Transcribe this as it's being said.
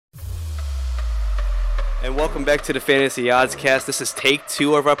And welcome back to the Fantasy Odds Cast. This is take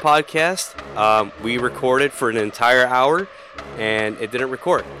 2 of our podcast. We recorded for an entire hour, and it didn't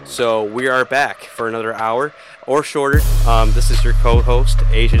record. So we are back for another hour or shorter. This is your co-host,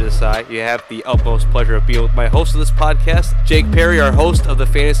 Asia Desai. You have the utmost pleasure of being with my host of this podcast, Jake Perry, our host of the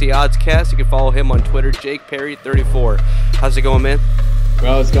Fantasy Odds Cast. You can follow him on Twitter, JakePerry34. How's it going, man?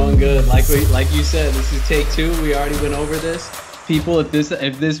 Bro, it's going good. Like you said, this is take 2. We already went over this. People, if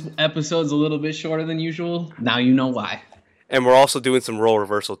this episode's a little bit shorter than usual, now you know why. And we're also doing some role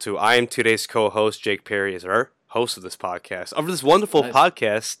reversal too. I am today's co-host. Jake Perry is our host of this podcast, of this wonderful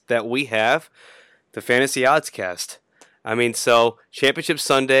podcast that we have, the Fantasy Odds Cast. I mean, so Championship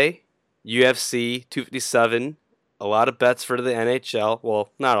Sunday, UFC 257, a lot of bets for the NHL. Well,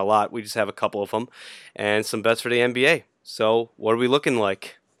 not a lot. We just have a couple of them, and some bets for the NBA. So, what are we looking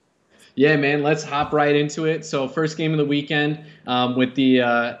like? Yeah, man, let's hop right into it. So first game of the weekend with the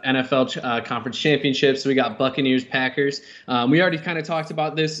NFL Conference Championships. So we got Buccaneers, Packers. We already kind of talked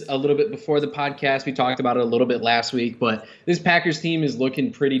about this a little bit before the podcast. We talked about it a little bit last week, but this Packers team is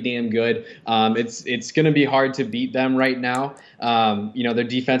looking pretty damn good. It's going to be hard to beat them right now. Their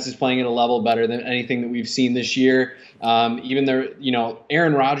defense is playing at a level better than anything that we've seen this year.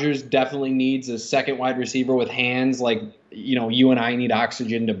 Aaron Rodgers definitely needs a second wide receiver with hands like, you and I need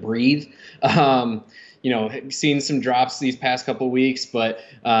oxygen to breathe. Seen some drops these past couple of weeks, but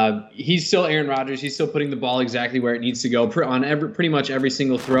he's still Aaron Rodgers. He's still putting the ball exactly where it needs to go on pretty much every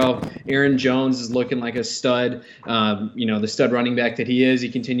single throw. Aaron Jones is looking like a stud. The stud running back that he is. He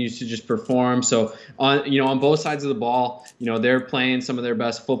continues to just perform. So on both sides of the ball, they're playing some of their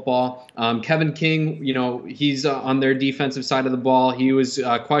best football. Kevin King, he's on their defensive side of the ball. He was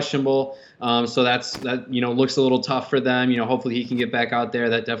questionable. So that looks a little tough for them. Hopefully he can get back out there.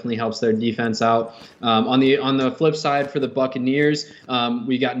 That definitely helps their defense out. On the flip side for the Buccaneers,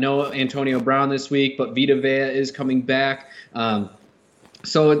 we got no Antonio Brown this week, but Vita Vea is coming back.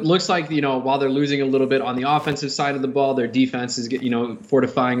 So it looks like, while they're losing a little bit on the offensive side of the ball, their defense is,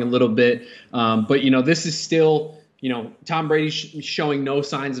 fortifying a little bit. But this is still, Tom Brady's showing no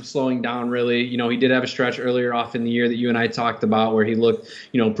signs of slowing down, really. He did have a stretch earlier off in the year that you and I talked about where he looked,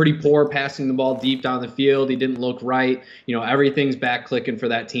 pretty poor passing the ball deep down the field. He didn't look right. Everything's back clicking for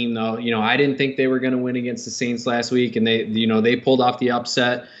that team, though. I didn't think they were going to win against the Saints last week, and they pulled off the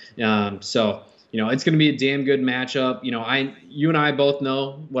upset. It's going to be a damn good matchup. You and I both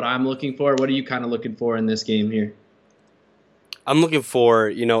know what I'm looking for. What are you kind of looking for in this game here? I'm looking for,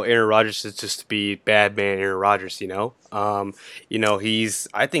 Aaron Rodgers to just be bad man Aaron Rodgers,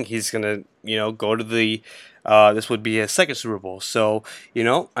 I think he's going to, go to the, this would be his second Super Bowl. So,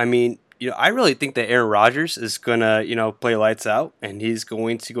 I really think that Aaron Rodgers is going to, play lights out, and he's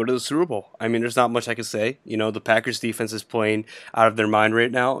going to go to the Super Bowl. I mean, there's not much I can say. The Packers defense is playing out of their mind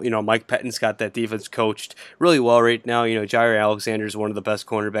right now. Mike Pettine's got that defense coached really well right now. Jaire Alexander is one of the best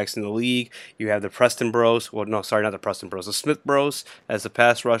cornerbacks in the league. You have the Preston Bros. Well, no, sorry, not the Preston Bros. The Smith Bros as the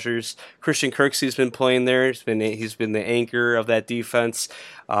pass rushers. Christian Kirksey's been playing there. He's been the anchor of that defense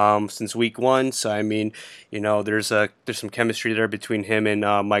since week 1. So, there's some chemistry there between him and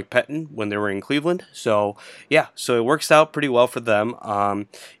Mike Pettin when they were in Cleveland. So it works out pretty well for them.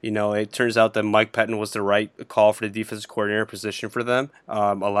 It turns out that Mike Pettin was the right call for the defensive coordinator position for them,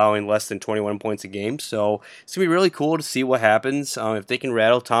 allowing less than 21 points a game. So it's going to be really cool to see what happens if they can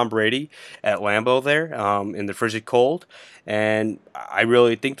rattle Tom Brady at Lambeau there in the frigid cold. And I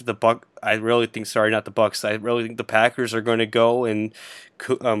really think that the Packers are going to go and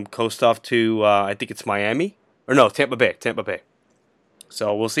coast off to, I think it's Miami. Or no, Tampa Bay.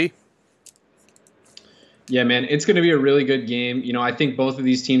 So we'll see. Yeah, man, it's going to be a really good game. I think both of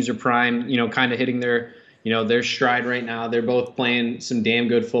these teams are primed, kind of hitting their stride right now. They're both playing some damn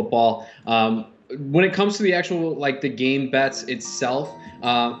good football. When it comes to the actual, the game bets itself,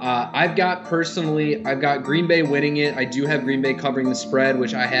 I've got Green Bay winning it. I do have Green Bay covering the spread,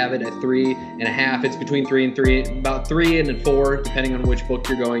 which I have it at 3.5. It's between 3 and 3, about 3 and 4, depending on which book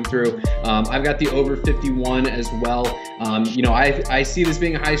you're going through. I've got the over 51 as well. I see this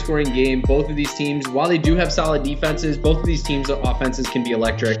being a high-scoring game. Both of these teams, while they do have solid defenses, both of these teams' offenses can be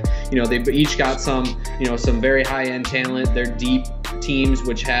electric. They've each got some very high-end talent. They're deep teams,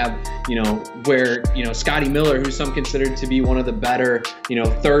 which have, where Scotty Miller, who some considered to be one of the better,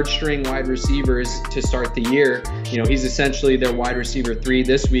 third string wide receivers to start the year, he's essentially their wide receiver 3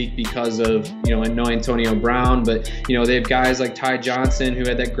 this week because of, no Antonio Brown, but, they have guys like Ty Johnson, who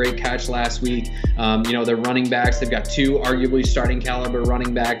had that great catch last week. Their running backs, they've got 2 arguably starting caliber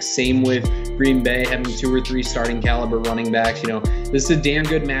running backs. Same with Green Bay having 2 or 3 starting caliber running backs. This is a damn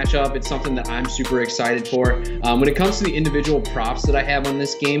good matchup. It's something that I'm super excited for. When it comes to the individual props that I have on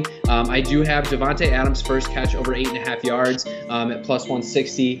this game, I do have Davante Adams' first catch over 8.5 yards at plus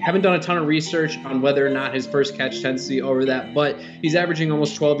 160. Haven't done a ton of research on whether or not his first catch tends to be over that, but he's averaging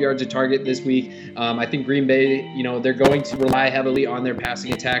almost 12 yards a target this week. I think Green Bay, they're going to rely heavily on their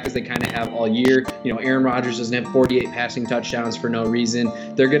passing attack as they kind of have all year. Aaron Rodgers doesn't have 48 passing touchdowns for no reason.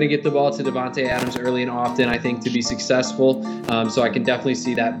 They're going to get the ball to Davante Adams early and often, I think, to be successful. So I can definitely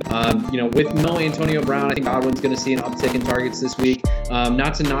see that. With no Antonio Brown, I think Godwin's going to see an uptick in targets this week.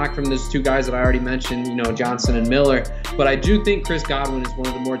 Not to knock from those two guys that I already mentioned, Johnson and Miller, but I do think Chris Godwin is one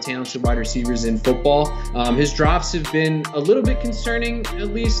of the more talented wide receivers in football. His drops have been a little bit concerning,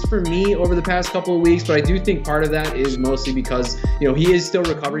 at least for me, over the past couple of weeks, but I do think part of that is mostly because, he is still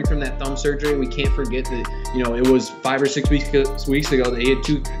recovering from that thumb surgery. We can't forget that, it was 5 or 6 weeks ago that he had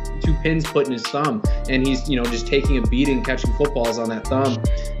two pins put in his thumb, and he's just taking a beating catching footballs on that thumb.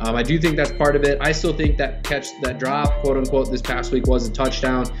 I do think that's part of it. I still think that drop, quote unquote, this past week was a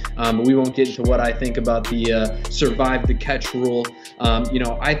touchdown, but we won't get into what I think about the survive the catch rule.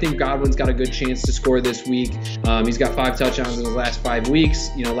 I think Godwin's got a good chance to score this week. He's got 5 touchdowns in the last 5 weeks.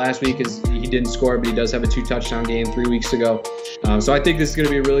 Last week he didn't score, but he does have a 2-touchdown game 3 weeks ago. So I think this is going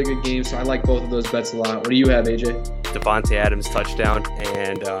to be a really good game. So I like both of those bets a lot. What do you have, AJ? Davante Adams touchdown,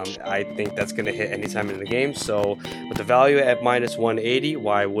 and I think that's going to hit anytime in the game. So with the value at minus 180,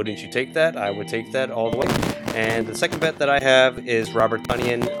 why wouldn't you take that? I would take that all the way. And the second bet that I have is Robert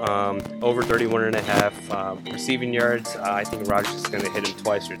Tonyan, over 31.5 receiving yards. I think Rodgers is going to hit him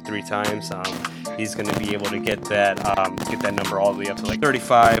twice or 3 times. He's going to be able to get that number all the way up to like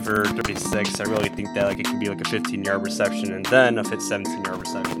 35 or 36. I really think that it can be like a 15-yard reception and then a 17-yard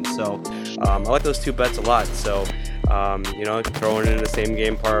reception. So I like those 2 bets a lot. So throwing in the same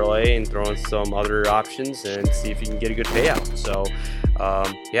game parlay and throwing some other options and see if you can get a good payout. So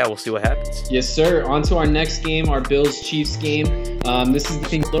we'll see what happens. Yes, sir. On to our next game, our Bills-Chiefs game. This is the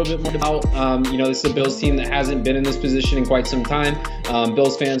thing a little bit more about, this is a Bills team that hasn't been in this position in quite some time.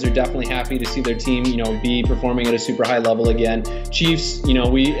 Bills fans are definitely happy to see their team, be performing at a super high level again. Chiefs, they're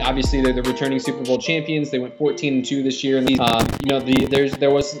the returning Super Bowl champions. They went 14-2 this year.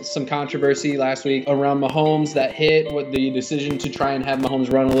 There was some controversy last week around Mahomes that hit with the decision to try and have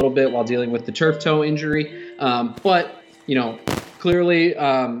Mahomes run a little bit while dealing with the turf toe injury. Clearly,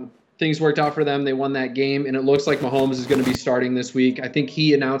 things worked out for them. They won that game, and it looks like Mahomes is going to be starting this week. I think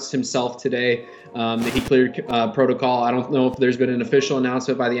he announced himself today that he cleared protocol. I don't know if there's been an official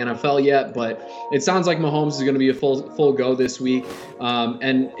announcement by the NFL yet, but it sounds like Mahomes is going to be a full go this week.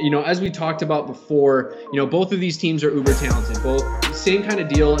 As we talked about before, both of these teams are uber talented. Both same kind of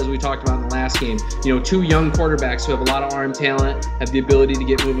deal as we talked about in the last game. 2 young quarterbacks who have a lot of arm talent, have the ability to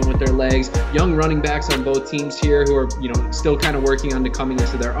get moving with their legs. Young running backs on both teams here who are still kind of working on coming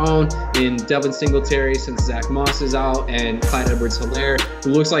into their own. In Devin Singletary, since Zach Moss is out, and Clyde Edwards-Helaire,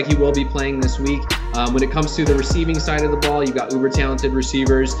 who looks like he will be playing this week. When it comes to the receiving side of the ball, you've got uber talented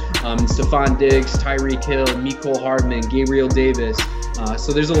receivers, Stephon Diggs, Tyreek Hill, Mecole Hardman, Gabriel Davis.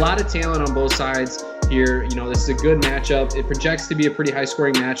 So there's a lot of talent on both sides here. This is a good matchup. It projects to be a pretty high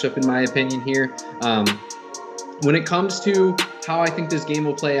scoring matchup in my opinion here. When it comes to how I think this game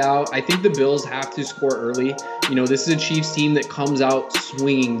will play out, I think the Bills have to score early. This is a Chiefs team that comes out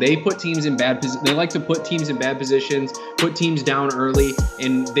swinging. They put teams in bad positions. They like to put teams in bad positions, put teams down early,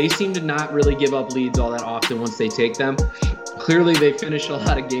 and they seem to not really give up leads all that often once they take them. Clearly, they finish a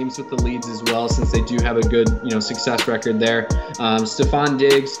lot of games with the leads as well, since they do have a good, success record there. Stephon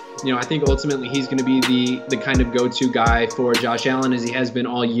Diggs, I think ultimately he's going to be the kind of go-to guy for Josh Allen, as he has been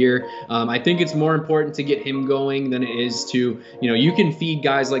all year. I think it's more important to get him going than it is to, you can feed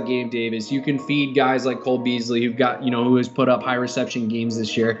guys like Gabe Davis, you can feed guys like Cole Beasley, who has put up high reception games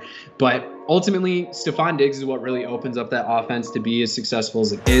this year. But ultimately, Stephon Diggs is what really opens up that offense to be as successful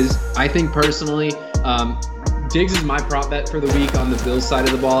as it is. I think personally, Diggs is my prop bet for the week on the Bills side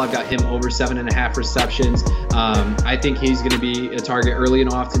of the ball. I've got him over 7.5 receptions. I think he's going to be a target early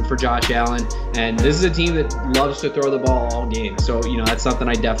and often for Josh Allen. And this is a team that loves to throw the ball all game. So, that's something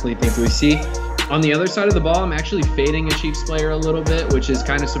I definitely think we see. On the other side of the ball, I'm actually fading a Chiefs player a little bit, which is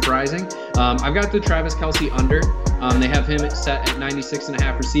kind of surprising. I've got the Travis Kelce under. They have him set at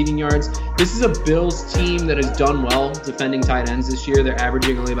 96.5 receiving yards. This is a Bills team that has done well defending tight ends this year. They're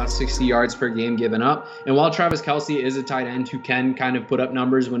averaging only about 60 yards per game given up. And while Travis Kelce is a tight end who can kind of put up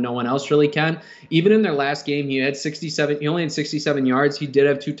numbers when no one else really can, even in their last game, he only had 67 yards. He did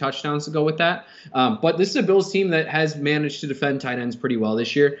have 2 touchdowns to go with that. But this is a Bills team that has managed to defend tight ends pretty well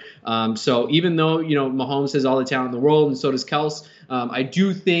this year. So even though, Mahomes has all the talent in the world and so does Kelce, I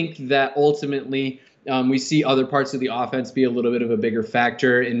do think that ultimately we see other parts of the offense be a little bit of a bigger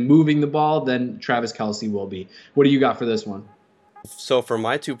factor in moving the ball than Travis Kelce will be. What do you got for this one? So for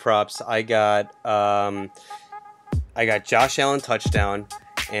my two props, I got Josh Allen touchdown,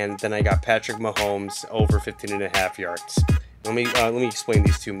 and then I got Patrick Mahomes over 15 and a half yards. Let me explain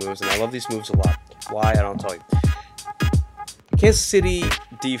these two moves, and I love these moves a lot. Why? I don't tell you. Kansas City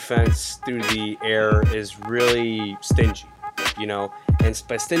defense through the air is really stingy, you know. And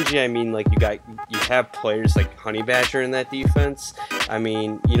by stingy, I mean like you have players like Honey Badger in that defense.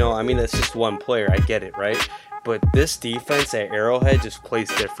 That's just one player. I get it, right? But this defense at Arrowhead just plays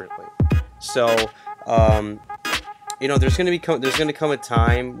differently. So, um, there's gonna come a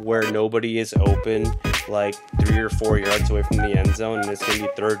time where nobody is open, like 3 or 4 yards away from the end zone, and it's gonna be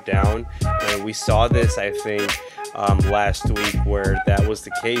third down. And we saw this, I think, last week where that was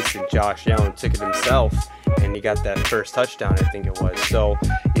the case, and Josh Allen took it himself, and he got that first touchdown, I think it was. So,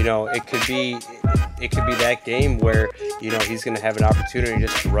 it could be that game where he's going to have an opportunity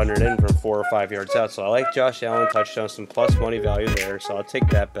just to run it in from 4 or 5 yards out. So I like Josh Allen touchdown, some plus money value there. So I'll take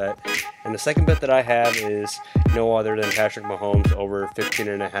that bet. And the second bet that I have is no other than Patrick Mahomes over 15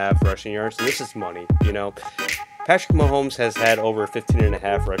 and a half rushing yards. And this is money. Patrick Mahomes has had over 15 and a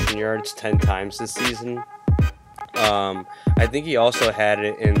half rushing yards 10 times this season. I think he also had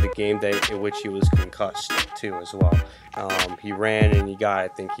it in the game in which he was concussed too as well. He ran and I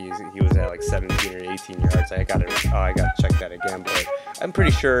think he was at like 17 or 18 yards. I got to check that again, but I'm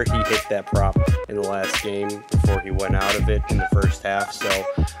pretty sure he hit that prop in the last game before he went out of it in the first half. So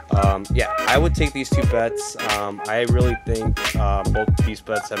yeah, I would take these two bets. I really think both these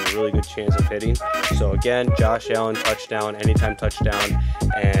bets have a really good chance of hitting. So again, Josh Allen touchdown, anytime touchdown,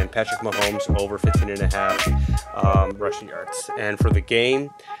 and Patrick Mahomes over 15 and a half rushing yards. And for the game,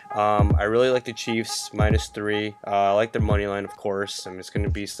 I really like the Chiefs -3. I like their money line, of course. It's going to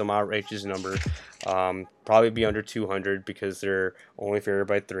be some outrageous number. Probably be under 200 because they're only favored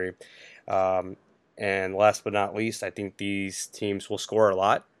by 3. And last but not least, I think these teams will score a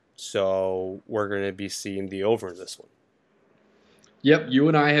lot. So we're going to be seeing the over in this one. Yep, you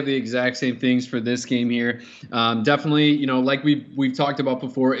and I have the exact same things for this game here. Definitely, like we've talked about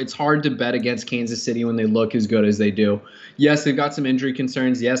before, it's hard to bet against Kansas City when they look as good as they do. Yes, they've got some injury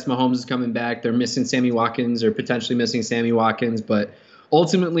concerns. Yes, Mahomes is coming back. They're missing Sammy Watkins or potentially missing Sammy Watkins. But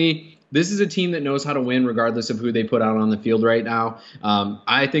ultimately, this is a team that knows how to win regardless of who they put out on the field right now.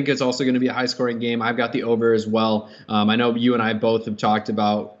 I think it's also going to be a high-scoring game. I've got the over as well. I know you and I both have talked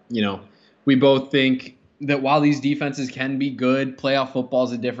about, we both think that while these defenses can be good, playoff football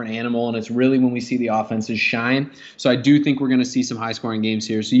is a different animal, and it's really when we see the offenses shine. So I do think we're going to see some high-scoring games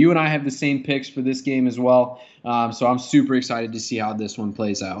here. So you and I have the same picks for this game as well. So I'm super excited to see how this one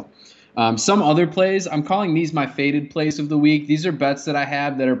plays out. Some other plays, I'm calling these my faded plays of the week. These are bets that I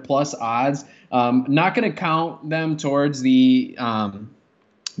have that are plus odds. Not going to count them towards the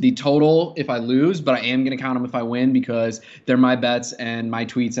total if I lose, but I am going to count them if I win because they're my bets and my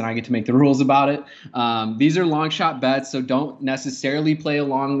tweets, and I get to make the rules about it. These are long shot bets, so don't necessarily play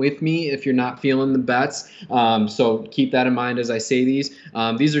along with me if you're not feeling the bets. So keep that in mind as I say these.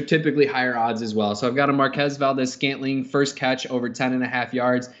 These are typically higher odds as well. So I've got a Marquez Valdez-Scantling first catch over 10.5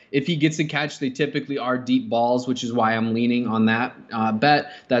 yards. If he gets a catch, they typically are deep balls, which is why I'm leaning on that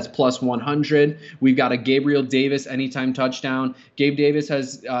bet. That's plus 100. We've got a Gabriel Davis anytime touchdown. Gabe Davis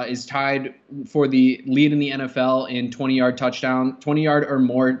is tied for the lead in the NFL in 20 or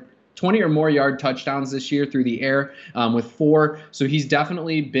more yard touchdowns this year through the air with 4. So he's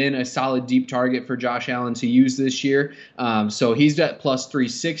definitely been a solid deep target for Josh Allen to use this year. So he's at plus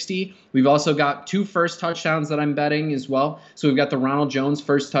 360. We've also got 2 first touchdowns that I'm betting as well. So we've got the Ronald Jones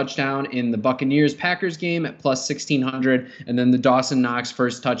first touchdown in the Buccaneers-Packers game at plus 1,600, and then the Dawson Knox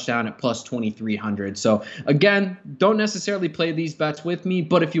first touchdown at plus 2,300. So again, don't necessarily play these bets with me,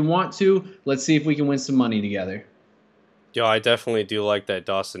 but if you want to, let's see if we can win some money together. Yo, I definitely do like that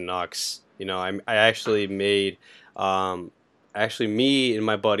Dawson Knox. I actually made, me and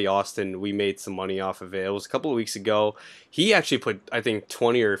my buddy Austin, we made some money off of it. It was a couple of weeks ago. He actually put, I think,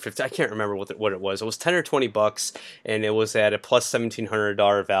 20 or 50. I can't remember what it was. It was 10 or 20 bucks, and it was at a plus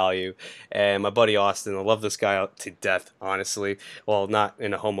 $1,700 value. And my buddy Austin, I love this guy to death, honestly. Well, not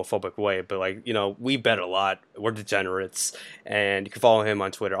in a homophobic way, but we bet a lot. We're degenerates, and you can follow him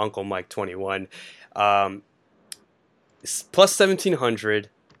on Twitter, Uncle Mike 21. Plus 1,700,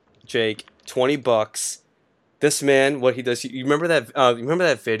 Jake, 20 bucks. This man, what he does, you remember that? You remember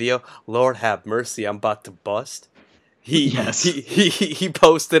that video? Lord have mercy, I'm about to bust. Yes. He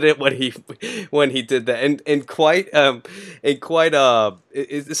posted it when he did that, and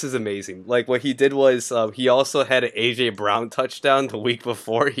this is amazing. Like what he did was he also had an AJ Brown touchdown the week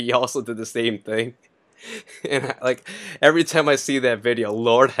before. He also did the same thing. And like every time I see that video,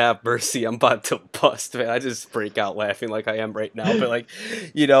 Lord have mercy, I'm about to bust, man. I just break out laughing like I am right now. But like,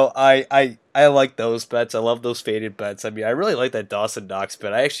 I like those bets. I love those faded bets. I mean, I really like that Dawson Knox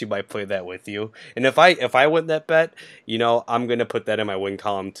bet. I actually might play that with you. And if I win that bet, I'm gonna put that in my win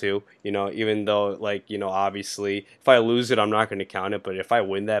column too. Even though like obviously if I lose it, I'm not gonna count it. But if I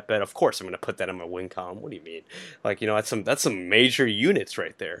win that bet, of course I'm gonna put that in my win column. What do you mean? Like that's some major units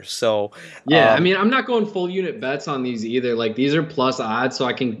right there. So. Yeah, I mean, I'm not going full unit bets on these either. Like these are plus odds, so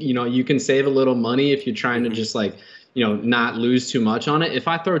I can, you can save a little money if you're trying to just like, not lose too much on it. If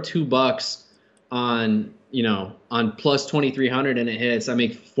I throw $2 on, on plus 2,300 and it hits, I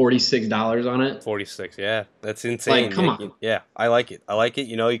make $46 on it. 46, yeah, that's insane. Like, come on. Yeah, I like it. I like it.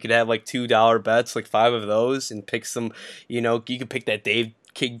 You could have like $2 bets, like 5 of those, and pick some. You could pick that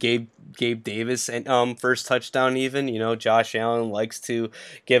Gabe Davis and first touchdown even. Josh Allen likes to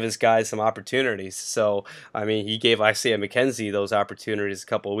give his guys some opportunities. So I mean, he gave Isaiah McKenzie those opportunities a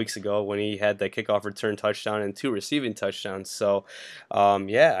couple of weeks ago when he had that kickoff return touchdown and 2 receiving touchdowns. So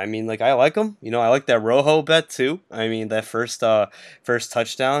yeah, I mean, like I like him. I like that Rojo bet too. I mean, that first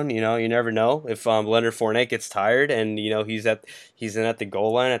touchdown. You never know if Leonard Fournette gets tired and he's in at the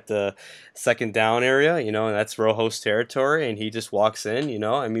goal line at the second down area. And that's Rojo's territory, and he just walks in.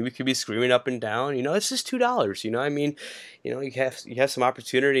 I mean, we could be screaming up and down. It's just $2. I mean, you have some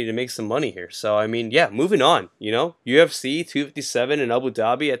opportunity to make some money here. So I mean, yeah, moving on. UFC 257 in Abu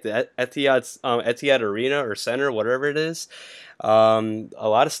Dhabi at the Etihad Arena or Center, whatever it is. A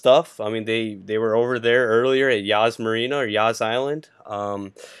lot of stuff. I mean, they were over there earlier at Yas Marina or Yas Island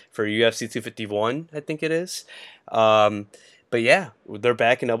for UFC 251, I think it is. But yeah, they're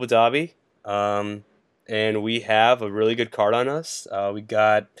back in Abu Dhabi. And we have a really good card on us. We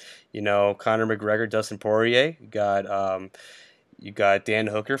got, Conor McGregor, Dustin Poirier. You got Dan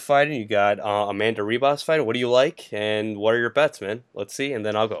Hooker fighting. You got Amanda Ribas fighting. What do you like? And what are your bets, man? Let's see, and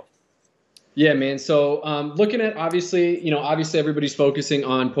then I'll go. Yeah, man. So looking at obviously everybody's focusing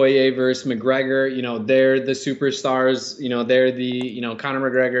on Poirier versus McGregor. They're the superstars. They're the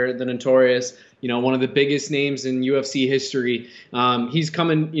Conor McGregor, the notorious. One of the biggest names in UFC history. He's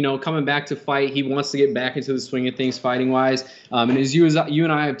coming back to fight. He wants to get back into the swing of things fighting wise. And as you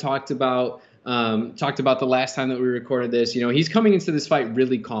and I have talked about the last time that we recorded this, he's coming into this fight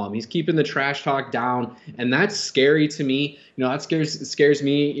really calm. He's keeping the trash talk down, and that's scary to me. That scares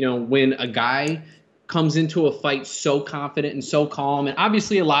me, when a guy comes into a fight so confident and so calm. And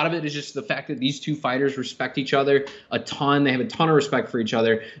obviously a lot of it is just the fact that these two fighters respect each other a ton. They have a ton of respect for each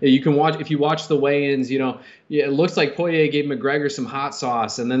other. You can watch, if you watch the weigh-ins, it looks like Poirier gave McGregor some hot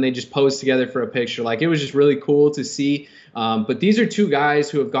sauce, and then they just posed together for a picture. Like, it was just really cool to see. But these are two guys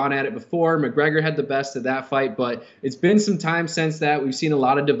who have gone at it before. McGregor had the best of that fight, but it's been some time since that. We've seen a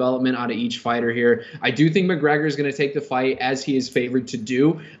lot of development out of each fighter here. I do think McGregor is going to take the fight, as he is favored to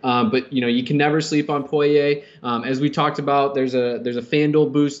do. But you can never sleep on Poirier. As we talked about, there's a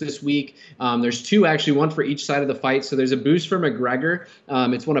FanDuel boost this week. There's two actually, one for each side of the fight. So there's a boost for McGregor.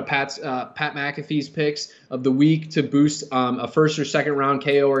 It's one of Pat McAfee's picks of the week to boost a first or second round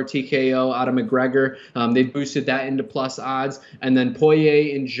KO or TKO out of McGregor. They boosted that into plus odds. And then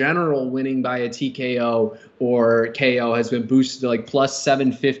Poirier in general winning by a TKO or KO has been boosted to like plus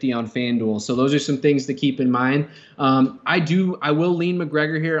 750 on FanDuel. So those are some things to keep in mind. I will lean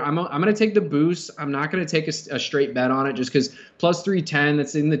McGregor here. I'm going to take the boost. I'm not going to take a straight bet on it just because plus 310,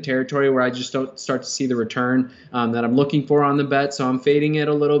 that's in the territory where I just don't start to see the return that I'm looking for on the bet. So I'm fading it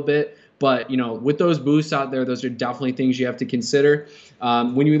a little bit. But, with those boosts out there, those are definitely things you have to consider.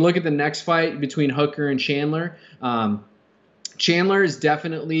 When you look at the next fight between Hooker and Chandler, Chandler is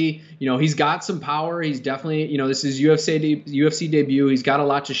definitely, he's got some power. He's definitely, this is UFC debut. He's got a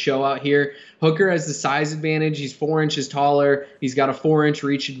lot to show out here. Hooker has the size advantage. He's 4 inches taller. He's got a 4-inch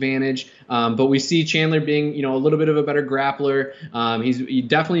reach advantage. But we see Chandler being, a little bit of a better grappler. He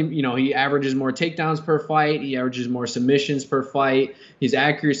definitely, he averages more takedowns per fight. He averages more submissions per fight. His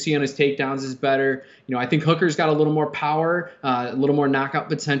accuracy on his takedowns is better. I think Hooker's got a little more power, a little more knockout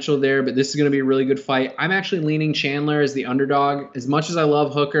potential there, but this is going to be a really good fight. I'm actually leaning Chandler as the underdog. As much as I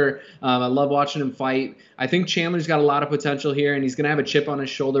love Hooker, I love watching him fight. I think Chandler's got a lot of potential here, and he's going to have a chip on his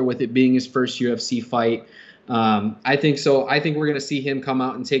shoulder with it being his first UFC fight. I think so. I think we're going to see him come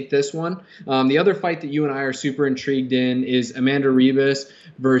out and take this one. The other fight that you and I are super intrigued in is Amanda Ribas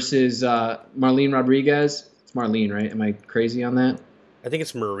versus Marlene Rodriguez. It's Marlene, right? Am I crazy on that? I think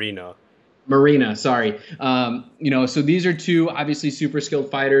it's Marina, sorry. So these are two obviously super skilled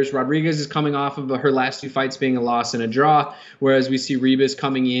fighters. Rodriguez is coming off of her last 2 fights being a loss and a draw, whereas we see Ribas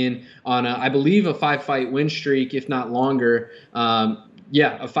coming in on, I believe, a 5-fight win streak, if not longer. A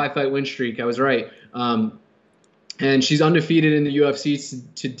 5-fight win streak. I was right. And she's undefeated in the UFC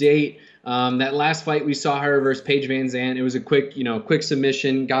to date. That last fight we saw her versus Paige Van Zandt, it was a quick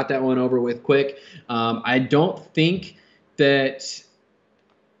submission, got that one over with quick. I don't think that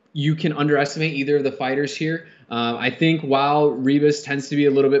you can underestimate either of the fighters here. I think while Ribas tends to be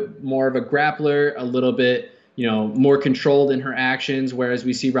a little bit more of a grappler, a little bit more controlled in her actions, whereas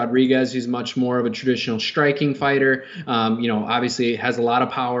we see Rodriguez, who's much more of a traditional striking fighter. Obviously has a lot of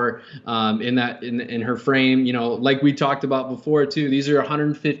power in her frame. Like we talked about before too. These are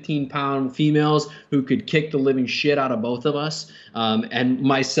 115-pound females who could kick the living shit out of both of us. And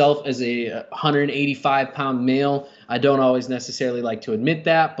myself as a 185-pound male, I don't always necessarily like to admit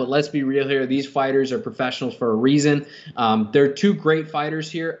that, but let's be real here. These fighters are professionals for a reason. They're two great fighters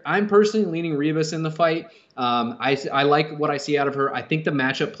here. I'm personally leaning Ribas in the fight. I like what I see out of her. I think the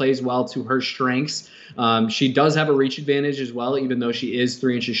matchup plays well to her strengths. She does have a reach advantage as well, even though she is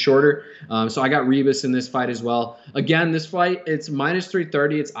 3 inches shorter. So I got Ribas in this fight as well. Again, this fight, it's minus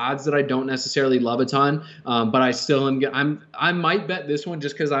 330. It's odds that I don't necessarily love a ton, but I still I might bet this one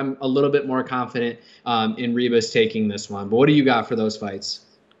just because I'm a little bit more confident in Ribas taking this one. But what do you got for those fights?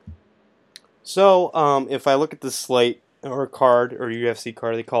 So if I look at the slate, or card, or UFC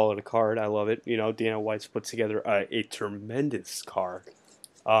card, they call it a card. I love it. Dana White's put together a tremendous card.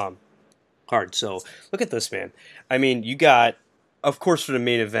 So look at this, man. I mean, you got, of course, for the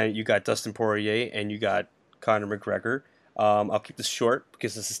main event, you got Dustin Poirier and you got Conor McGregor. I'll keep this short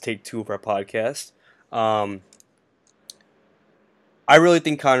because this is take 2 of our podcast. I really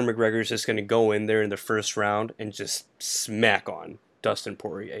think Conor McGregor is just going to go in there in the first round and just smack on Dustin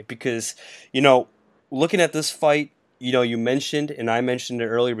Poirier because, looking at this fight, you mentioned, and I mentioned it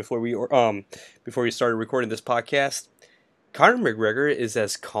earlier before we started recording this podcast, Conor McGregor is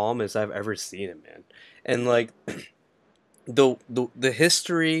as calm as I've ever seen him, man. And like the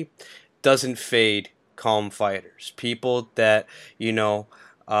history doesn't fade calm fighters. People that,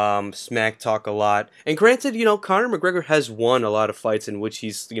 smack talk a lot. And granted, Conor McGregor has won a lot of fights in which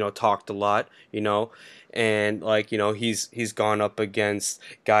he's, talked a lot, and he's gone up against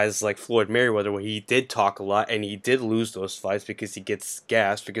guys like Floyd Mayweather where he did talk a lot and he did lose those fights because he gets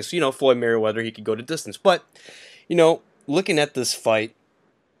gassed because Floyd Mayweather, he could go to distance. But looking at this fight,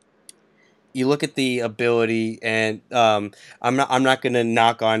 you look at the ability, and I'm not gonna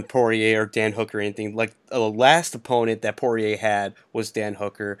knock on Poirier or Dan Hooker or anything. Like the last opponent that Poirier had was Dan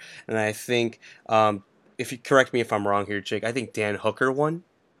Hooker, and I think if you correct me if I'm wrong here, Jake, I think Dan Hooker won,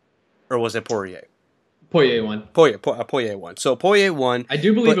 or was it Poirier? Poirier won. Poirier won. So Poirier won. I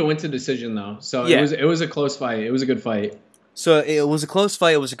do believe it went to decision though. So yeah. It was a close fight. It was a good fight. So it was a close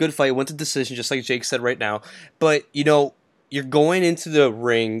fight. It was a good fight. It went to decision, just like Jake said right now. But you're going into the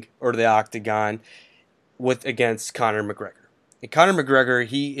ring or the octagon against Conor McGregor. And Conor McGregor,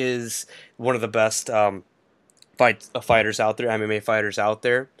 he is one of the best fighters out there, MMA fighters out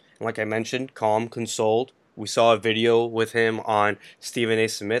there. And like I mentioned, calm, consoled. We saw a video with him on Stephen A.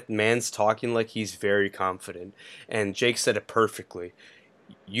 Smith. Man's talking like he's very confident. And Jake said it perfectly.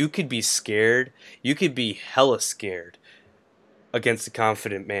 You could be scared. You could be hella scared against a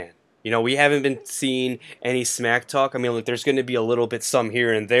confident man. We haven't been seeing any smack talk. I mean, there's going to be a little bit some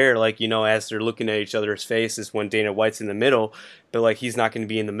here and there, as they're looking at each other's faces when Dana White's in the middle, but he's not going to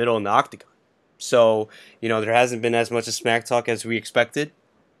be in the middle in the octagon. So, there hasn't been as much of smack talk as we expected.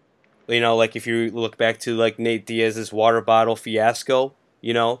 If you look back to Nate Diaz's water bottle fiasco,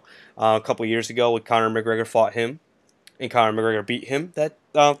 a couple years ago when Conor McGregor fought him, and Conor McGregor beat him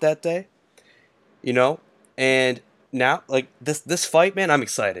that day, and now this fight, man, I'm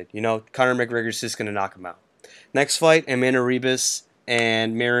excited. Conor McGregor's just gonna knock him out. Next fight, Amanda Ribas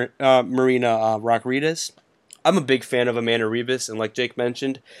and Marina Rodriguez. I'm a big fan of Amanda Ribas, and like Jake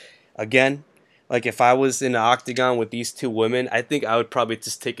mentioned, again, if I was in the octagon with these two women, I think I would probably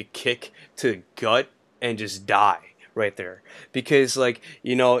just take a kick to the gut and just die right there. Because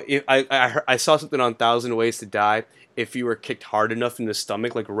if I saw something on 1,000 Ways to Die. If you were kicked hard enough in the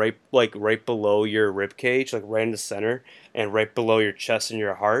stomach, right below your rib cage, right in the center, and right below your chest and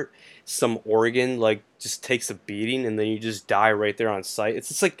your heart, some organ just takes a beating, and then you just die right there on sight. It's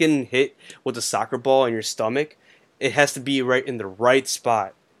just like getting hit with a soccer ball in your stomach. It has to be right in the right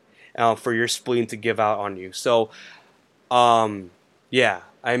spot for your spleen to give out on you. So, yeah,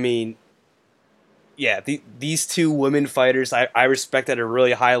 I mean, yeah, these two women fighters, I respect at a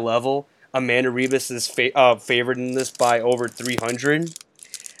really high level. Amanda Ribas is favored in this by over 300.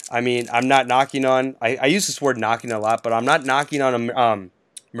 I mean, I'm not knocking on... I use this word knocking a lot, but I'm not knocking on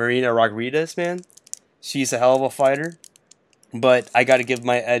Marina Rodriguez, man. She's a hell of a fighter. But I got to give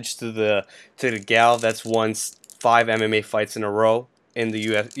my edge to the gal that's won 5 MMA fights in a row. in the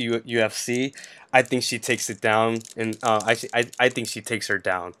UFC. I think she takes it down, and I think she takes her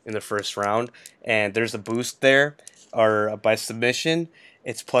down in the first round. And there's a boost there, or by submission.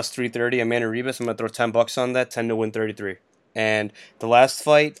 It's plus 330. Amanda Ribas. I'm gonna throw $10 on that. 10 to win 33. And the last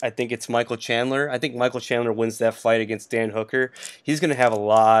fight, I think it's Michael Chandler. I think Michael Chandler wins that fight against Dan Hooker. He's going to have a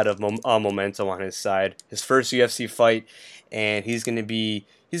lot of momentum on his side. His first UFC fight, and he's going to be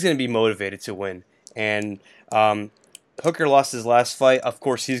motivated to win. And Hooker lost his last fight. Of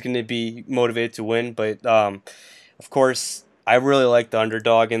course, he's going to be motivated to win. But of course, I really like the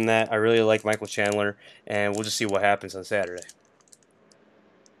underdog in that. I really like Michael Chandler, and we'll just see what happens on Saturday.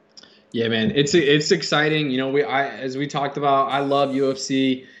 Yeah, man, it's exciting. You know, as we talked about, I love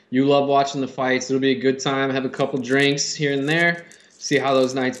UFC. You love watching the fights. It'll be a good time. Have a couple drinks here and there. See how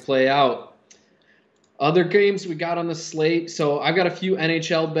those nights play out. Other games we got on the slate. So I've got a few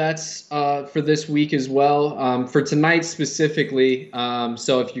NHL bets for this week as well. For tonight specifically.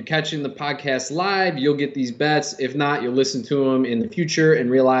 So if you're catching the podcast live, you'll get these bets. If not, you'll listen to them in the future and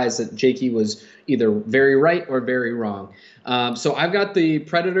realize that Jakey was either very right or very wrong. So I've got the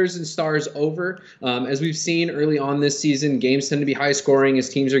Predators and Stars over. As we've seen early on this season, games tend to be high scoring as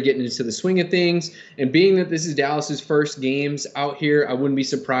teams are getting into the swing of things. And being that this is Dallas's first games out here, I wouldn't be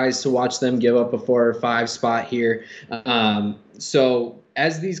surprised to watch them give up a 4 or 5 spot here. So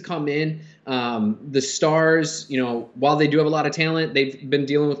as these come in, the Stars, you know, while they do have a lot of talent, they've been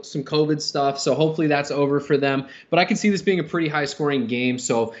dealing with some COVID stuff. So hopefully that's over for them. But I can see this being a pretty high scoring game.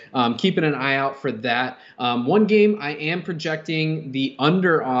 So keeping an eye out for that. One game I am projecting the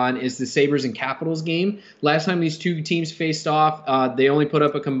under on is the Sabres and Capitals game. Last time these two teams faced off, they only put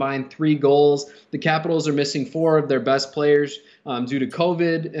up a combined 3 goals. The Capitals are missing 4 of their best players due to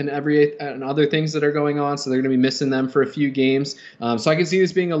COVID and other things that are going on. So they're going to be missing them for a few games. So I can see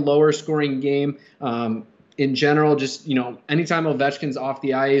this being a lower scoring game. In general, just, you know, anytime Ovechkin's off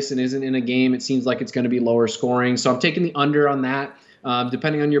the ice and isn't in a game, it seems like it's going to be lower scoring. So I'm taking the under on that.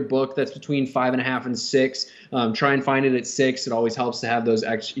 Depending on your book, that's between 5.5 and 6. Try and find it at 6. It always helps to have those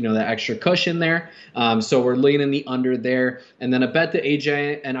that extra cushion there. So we're leaning the under there. And then a bet that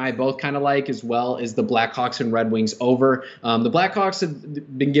AJ and I both kind of like as well is the Blackhawks and Red Wings over. The Blackhawks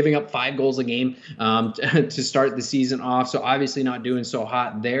have been giving up 5 goals a game to start the season off. So obviously not doing so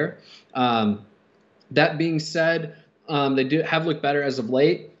hot there. That being said, they do have looked better as of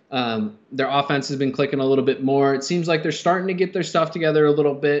late. Their offense has been clicking a little bit more. It seems like they're starting to get their stuff together a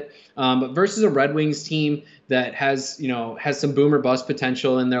little bit. But versus a Red Wings team that has some boom or bust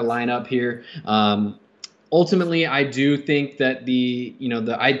potential in their lineup here. Ultimately, I do think that the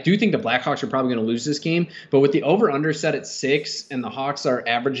Blackhawks are probably going to lose this game. But with the over/under set at 6 and the Hawks are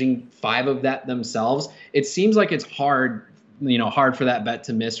averaging 5 of that themselves, it seems like it's hard for that bet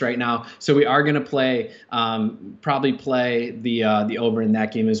to miss right now. So we are going to probably play the over in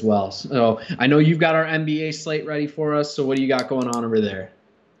that game as well. So I know you've got our NBA slate ready for us. So what do you got going on over there?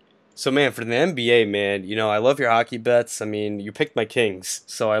 So, man, for the NBA, man, you know, I love your hockey bets. I mean, you picked my Kings,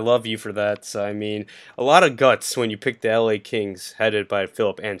 so I love you for that. So, I mean, a lot of guts when you pick the LA Kings headed by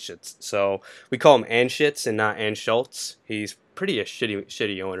Philip Anschutz. So, we call him Anschutz and not Anschultz. He's pretty a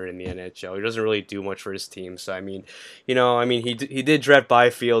shitty owner in the NHL. He doesn't really do much for his team. So, I mean, he did draft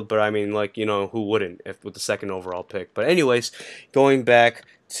Byfield, but I mean, like, you know, who wouldn't with the second overall pick? But anyways, going back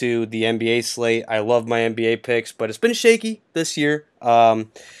to the NBA slate, I love my NBA picks, but it's been shaky this year.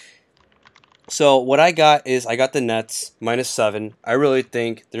 So what I got the Nets -7. I really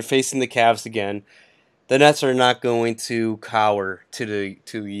think they're facing the Cavs again. The Nets are not going to cower to the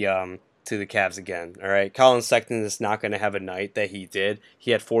Cavs again. All right, Colin Sexton is not going to have a night that he did.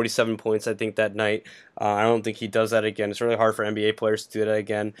 He had 47 points, I think, that night. I don't think he does that again. It's really hard for NBA players to do that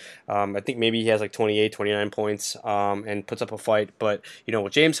again. I think maybe he has like 28, 29 points and puts up a fight. But, you know,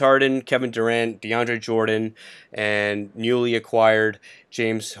 with James Harden, Kevin Durant, DeAndre Jordan, and newly acquired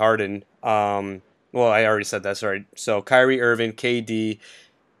James Harden. Well, I already said that, sorry. So Kyrie Irving, KD,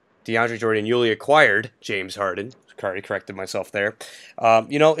 DeAndre Jordan, newly acquired James Harden. Already corrected myself there.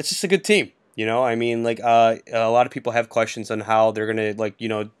 You know, it's just a good team. You know, I mean, like a lot of people have questions on how they're gonna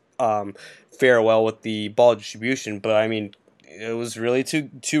fare well with the ball distribution, but I mean, it was really two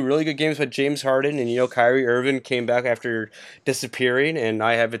really good games with James Harden, and you know, Kyrie Irving came back after disappearing, and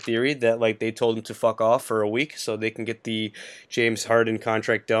I have a theory that like they told him to fuck off for a week so they can get the James Harden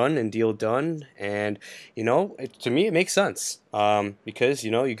contract done and deal done, and you know, to me it makes sense because you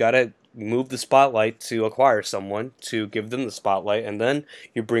know you gotta move the spotlight to acquire someone to give them the spotlight, and then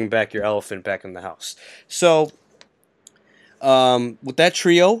you bring back your elephant back in the house. So with that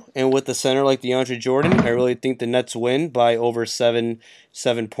trio and with the center like DeAndre Jordan, I really think the Nets win by over seven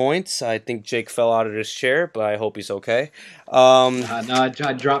points. I think Jake fell out of his chair, but I hope he's okay. No, I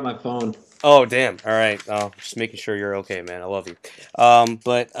dropped my phone. Oh, damn. All right. Just making sure you're okay, man. I love you.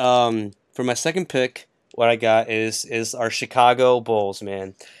 But for my second pick, what I got is our Chicago Bulls,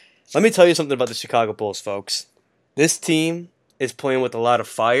 man. Let me tell you something about the Chicago Bulls, folks. This team is playing with a lot of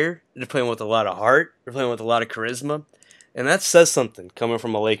fire. They're playing with a lot of heart. They're playing with a lot of charisma. And that says something coming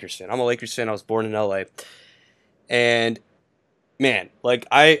from a Lakers fan. I'm a Lakers fan. I was born in LA. And man, like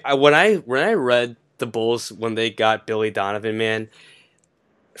when I read the Bulls when they got Billy Donovan, man,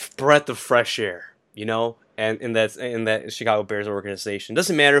 breath of fresh air, you know, and in that Chicago Bears organization.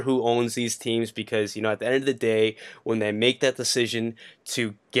 Doesn't matter who owns these teams because at the end of the day, when they make that decision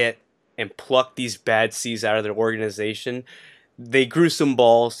to get and pluck these bad seeds out of their organization, they grew some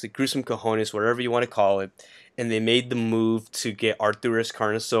balls, they grew some cojones, whatever you want to call it, and they made the move to get Arturas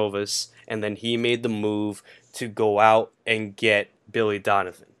Karnisovas, and then he made the move to go out and get Billy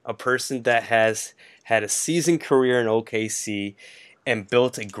Donovan, a person that has had a seasoned career in OKC and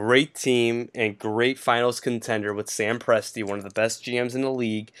built a great team and great finals contender with Sam Presti, one of the best GMs in the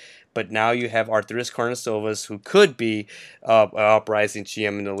league. But now you have Arturas Karnisovas, who could be an uprising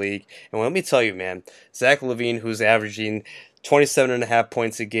GM in the league. And let me tell you, man, Zach LaVine, who's averaging 27.5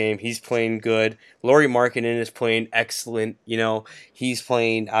 points a game, he's playing good. Lauri Markkanen is playing excellent. He's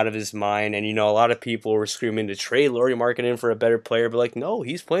playing out of his mind. And, a lot of people were screaming to trade Lauri Markkanen for a better player. But, no,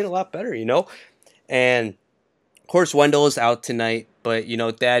 he's playing a lot better, And, of course, Wendell is out tonight. But,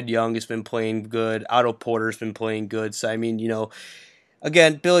 Thad Young has been playing good. Otto Porter's been playing good. So,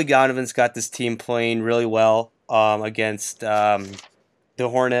 again, Billy Donovan's got this team playing really well against the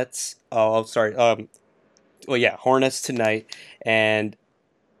Hornets. Hornets tonight. And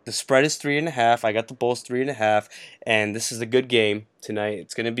the spread is 3.5. I got the Bulls 3.5. And this is a good game tonight.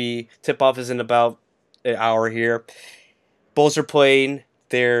 It's going to be, tip-off is in about an hour here. Bulls are playing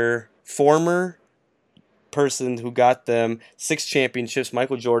their former person who got them 6 championships.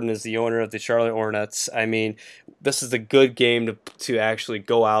 Michael Jordan is the owner of the Charlotte Hornets. This is a good game to actually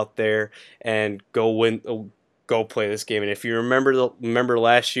go out there and go play this game. And if you remember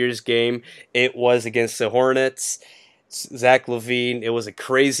last year's game, it was against the Hornets. Zach LaVine, it was a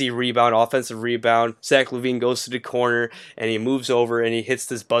crazy offensive rebound. Zach LaVine goes to the corner and he moves over and he hits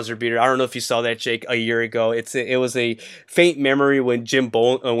this buzzer beater. I don't know if you saw that, Jake, a year ago. It was a faint memory when Jim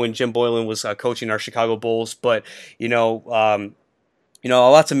Boylan was coaching our Chicago Bulls, but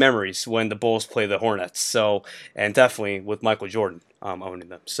lots of memories when the Bulls play the Hornets. So, and definitely with Michael Jordan owning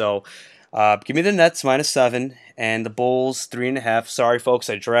them. So, give me the Nets -7 and the Bulls 3.5. Sorry, folks,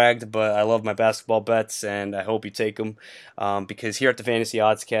 I dragged, but I love my basketball bets, and I hope you take them because here at the Fantasy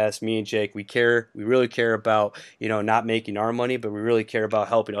Oddscast, me and Jake, we really care about not making our money, but we really care about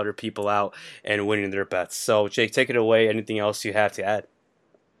helping other people out and winning their bets. So, Jake, take it away. Anything else you have to add?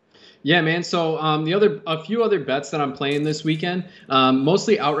 Yeah, man. So a few other bets that I'm playing this weekend,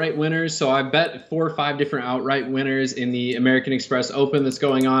 mostly outright winners. So I bet 4 or 5 different outright winners in the American Express Open that's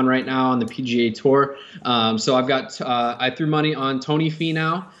going on right now on the PGA Tour. So I've got I threw money on Tony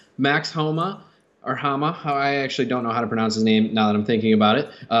Finau, Max Homa, or Hama. I actually don't know how to pronounce his name now that I'm thinking about it.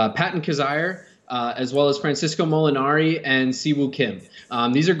 Patton Kizzire, as well as Francisco Molinari and Siwoo Kim.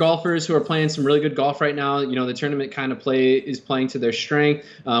 These are golfers who are playing some really good golf right now. The tournament kind of is playing to their strength.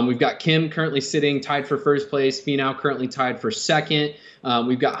 We've got Kim currently sitting tied for first place. Finau currently tied for second.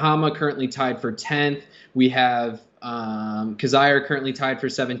 We've got Hama currently tied for 10th. We have Kizzire currently tied for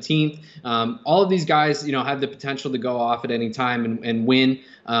 17th. All of these guys, have the potential to go off at any time and win.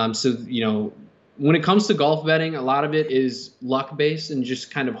 When it comes to golf betting, a lot of it is luck based and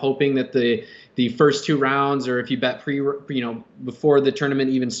just kind of hoping that the first 2 rounds, or if you bet before the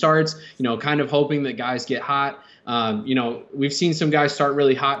tournament even starts, kind of hoping that guys get hot. We've seen some guys start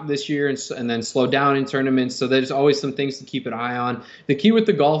really hot this year and then slow down in tournaments. So there's always some things to keep an eye on. The key with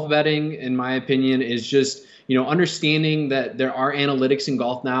the golf betting, in my opinion, is just understanding that there are analytics in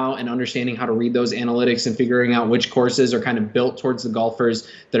golf now and understanding how to read those analytics and figuring out which courses are kind of built towards the golfers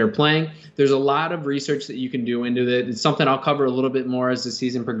that are playing. There's a lot of research that you can do into it. It's something I'll cover a little bit more as the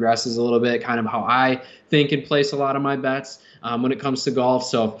season progresses a little bit, kind of how I think and place a lot of my bets when it comes to golf.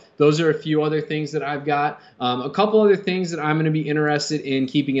 So those are a few other things that I've got. A couple other things that I'm going to be interested in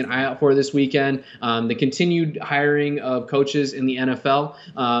keeping an eye out for this weekend. The continued hiring of coaches in the NFL.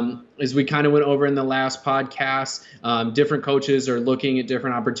 As we kind of went over in the last podcast, different coaches are looking at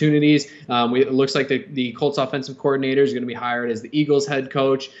different opportunities. It looks like the Colts offensive coordinator is going to be hired as the Eagles head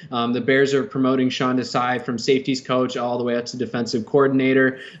coach. The Bears are promoting Sean Desai from safeties coach all the way up to defensive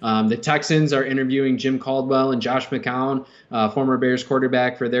coordinator. The Texans are interviewing Jim Caldwell and Josh McCown former Bears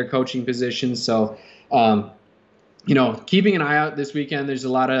quarterback, for their coaching positions. So, keeping an eye out this weekend. There's a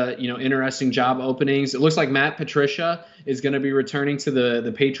lot of, interesting job openings. It looks like Matt Patricia is going to be returning to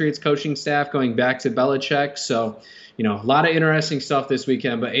the Patriots coaching staff, going back to Belichick. So, a lot of interesting stuff this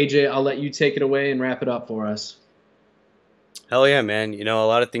weekend. But AJ, I'll let you take it away and wrap it up for us. Hell yeah, man. A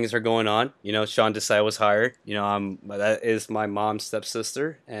lot of things are going on. Sean Desai was hired. That is my mom's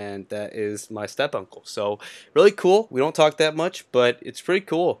stepsister, and that is my step-uncle. So, really cool. We don't talk that much, but it's pretty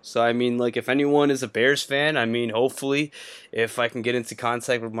cool. So, if anyone is a Bears fan, hopefully, if I can get into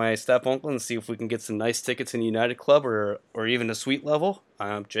contact with my step-uncle and see if we can get some nice tickets in the United Club or even a suite level,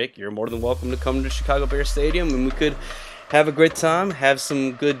 Jake, you're more than welcome to come to Chicago Bears Stadium, and we could have a great time, have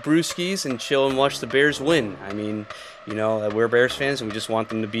some good brewskis, and chill and watch the Bears win. We're Bears fans, and we just want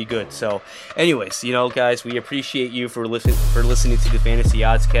them to be good. So, anyways, guys, we appreciate you for listening to the Fantasy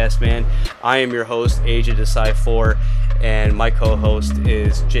Oddscast, man. I am your host, AJ Desai 4, and my co-host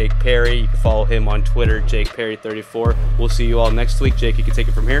is Jake Perry. You can follow him on Twitter, JakePerry34. We'll see you all next week. Jake, you can take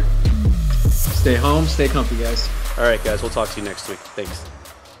it from here. Stay home, stay comfy, guys. All right, guys, we'll talk to you next week. Thanks.